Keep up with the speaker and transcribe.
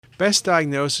Best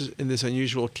diagnosis in this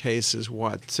unusual case is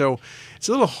what? So it's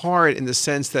a little hard in the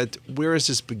sense that where is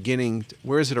this beginning?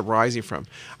 Where is it arising from?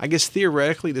 I guess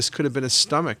theoretically this could have been a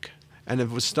stomach. And if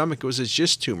it was stomach, it was a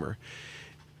GIST tumor.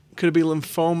 Could it be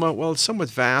lymphoma? Well, it's somewhat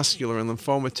vascular, and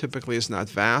lymphoma typically is not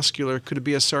vascular. Could it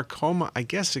be a sarcoma? I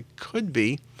guess it could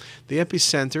be. The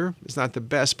epicenter is not the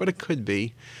best, but it could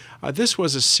be. This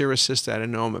was a serous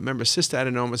cystadenoma. Remember,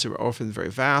 cystadenomas are often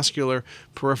very vascular,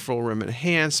 peripheral rim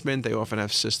enhancement. They often have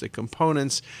cystic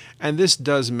components, and this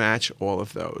does match all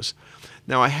of those.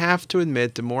 Now, I have to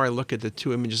admit, the more I look at the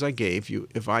two images I gave you,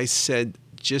 if I said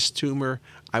GIST tumor,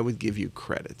 I would give you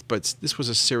credit. But this was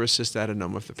a serous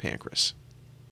cystadenoma of the pancreas.